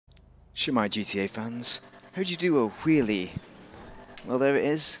Shemai GTA fans, how do you do a wheelie? Well, there it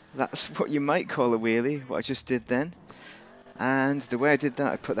is. That's what you might call a wheelie, what I just did then. And the way I did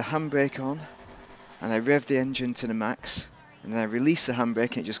that, I put the handbrake on, and I rev the engine to the max, and then I release the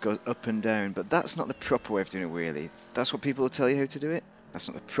handbrake and it just goes up and down. But that's not the proper way of doing a wheelie. That's what people will tell you how to do it. That's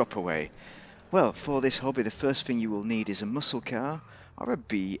not the proper way. Well, for this hobby, the first thing you will need is a muscle car or a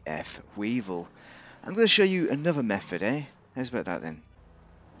BF Weevil. I'm going to show you another method, eh? How's about that then?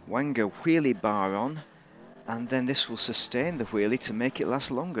 Wang a wheelie bar on, and then this will sustain the wheelie to make it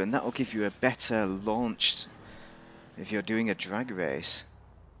last longer, and that will give you a better launch if you're doing a drag race.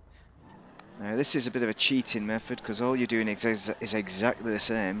 Now this is a bit of a cheating method because all you're doing is exactly the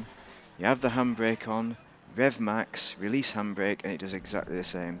same. You have the handbrake on, rev max, release handbrake, and it does exactly the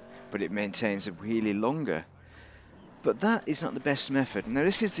same, but it maintains the wheelie longer. But that is not the best method. Now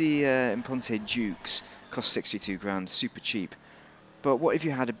this is the Imponte Dukes, cost 62 grand, super cheap. But what if you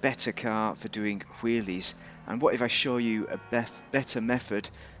had a better car for doing wheelies? And what if I show you a better method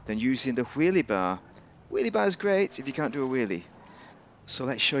than using the wheelie bar? Wheelie bar is great if you can't do a wheelie. So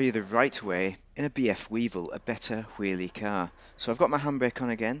let's show you the right way in a BF Weevil, a better wheelie car. So I've got my handbrake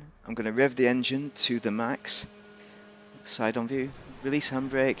on again. I'm going to rev the engine to the max. Side on view, release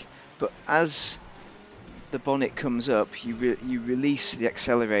handbrake. But as the bonnet comes up, you release the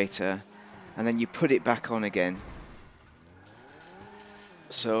accelerator and then you put it back on again.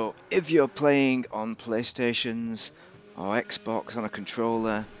 So if you're playing on PlayStations or Xbox on a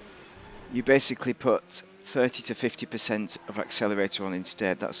controller, you basically put 30 to 50% of accelerator on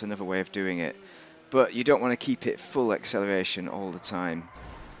instead. That's another way of doing it. But you don't want to keep it full acceleration all the time.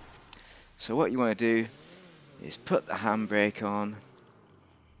 So what you want to do is put the handbrake on,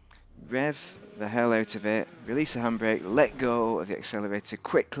 rev the hell out of it, release the handbrake, let go of the accelerator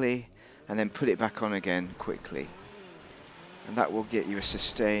quickly, and then put it back on again quickly. And that will get you a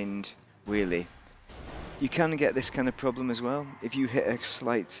sustained wheelie. You can get this kind of problem as well. If you hit a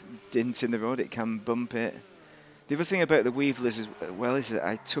slight dint in the road, it can bump it. The other thing about the Weevil is, as well, is that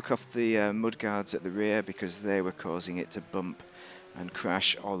I took off the mudguards at the rear because they were causing it to bump and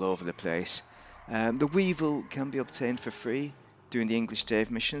crash all over the place. The Weevil can be obtained for free doing the English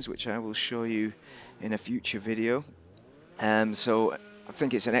Dave missions, which I will show you in a future video. So I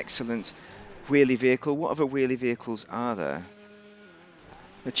think it's an excellent wheelie vehicle. What other wheelie vehicles are there?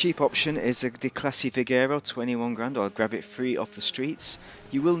 The cheap option is the classy Vigero, 21 grand. I'll grab it free off the streets.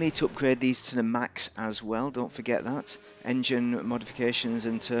 You will need to upgrade these to the max as well, don't forget that. Engine modifications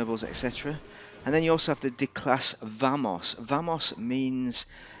and turbos, etc. And then you also have the D-Class Vamos. Vamos means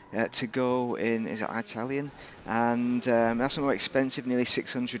to go in, is it Italian? And that's more expensive, nearly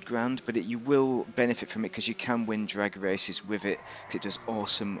 600 grand, but you will benefit from it because you can win drag races with it, because it does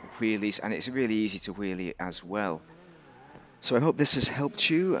awesome wheelies, and it's really easy to wheelie as well. So I hope this has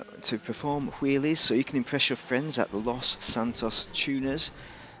helped you to perform wheelies so you can impress your friends at the Los Santos Tuners.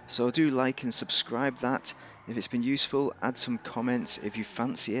 So do like and subscribe that if it's been useful, add some comments if you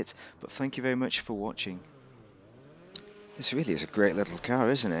fancy it, but thank you very much for watching. This really is a great little car,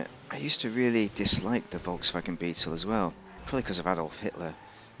 isn't it? I used to really dislike the Volkswagen Beetle as well, probably because of Adolf Hitler,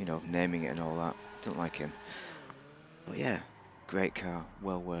 you know, naming it and all that. Don't like him. But yeah, great car,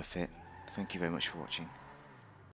 well worth it. Thank you very much for watching.